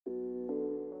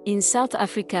In South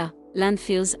Africa,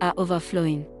 landfills are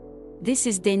overflowing. This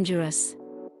is dangerous.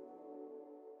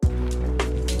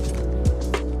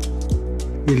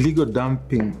 Illegal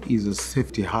dumping is a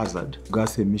safety hazard.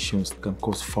 Gas emissions can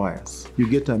cause fires. You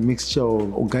get a mixture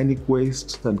of organic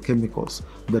waste and chemicals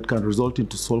that can result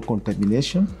into soil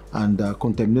contamination and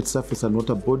contaminate surface and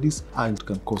water bodies, and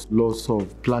can cause loss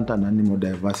of plant and animal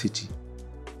diversity.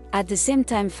 At the same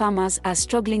time, farmers are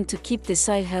struggling to keep the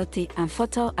soil healthy and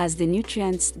fertile as the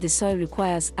nutrients the soil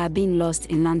requires are being lost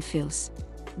in landfills.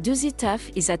 Duzi Turf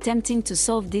is attempting to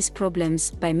solve these problems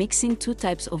by mixing two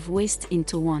types of waste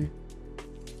into one.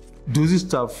 Duzi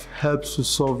Turf helps to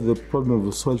solve the problem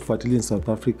of soil fertility in South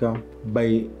Africa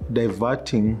by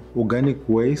diverting organic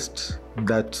waste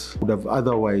that would have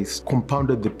otherwise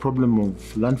compounded the problem of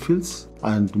landfills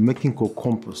and making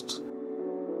co-compost.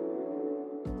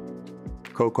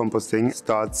 Co-composting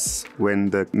starts when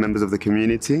the members of the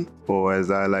community, or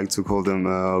as I like to call them,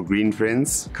 green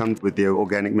friends, come with their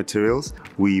organic materials.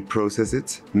 We process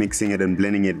it, mixing it and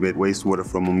blending it with wastewater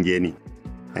from Umgeni.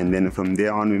 And then from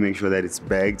there on, we make sure that it's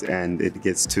bagged and it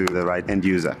gets to the right end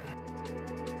user.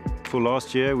 For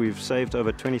last year, we've saved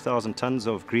over 20,000 tons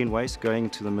of green waste going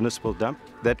to the municipal dump.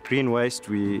 That green waste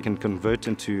we can convert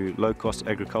into low-cost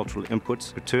agricultural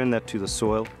inputs, return that to the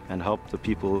soil and help the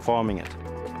people farming it.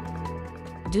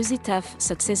 Duzi Turf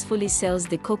successfully sells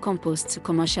the co-compost to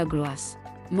commercial growers.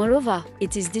 Moreover,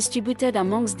 it is distributed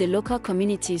amongst the local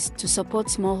communities to support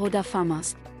smallholder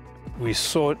farmers. We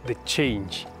saw the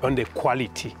change on the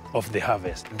quality of the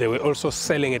harvest. They were also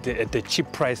selling it at a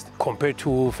cheap price compared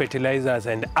to fertilizers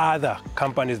and other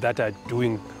companies that are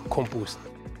doing compost.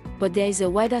 But there is a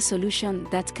wider solution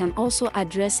that can also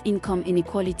address income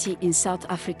inequality in South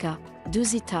Africa.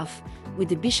 Duzi Turf, with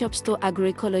the Bishopstowe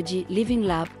Agroecology Living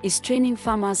Lab, is training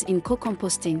farmers in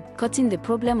co-composting, cutting the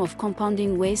problem of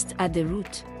compounding waste at the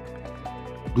root.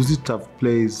 Duzi Turf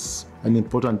plays an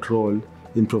important role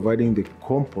in providing the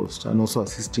compost and also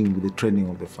assisting with the training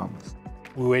of the farmers.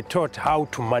 We were taught how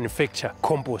to manufacture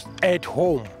compost at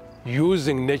home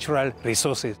using natural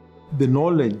resources. The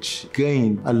knowledge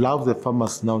gained allows the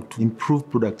farmers now to improve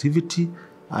productivity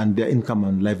and their income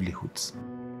and livelihoods.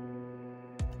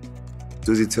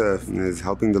 Duzi Turf is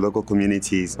helping the local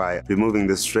communities by removing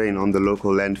the strain on the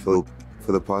local landfill.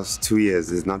 For the past 2 years,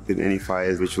 there's not been any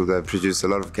fires which would have produced a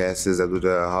lot of gases that would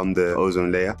harm the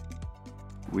ozone layer.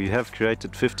 We have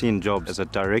created 15 jobs as a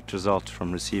direct result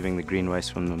from receiving the green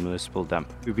waste from the municipal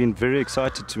dump. We've been very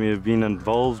excited to have been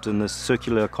involved in this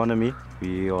circular economy.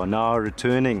 We are now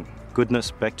returning goodness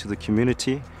back to the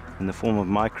community in the form of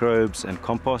microbes and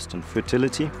compost and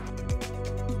fertility.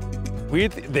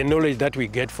 With the knowledge that we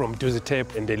get from Duzi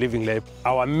Turf and the Living Lab,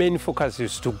 our main focus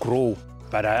is to grow.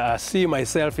 But I see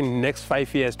myself in the next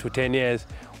 5 years to 10 years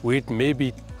with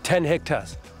maybe 10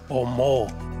 hectares or more.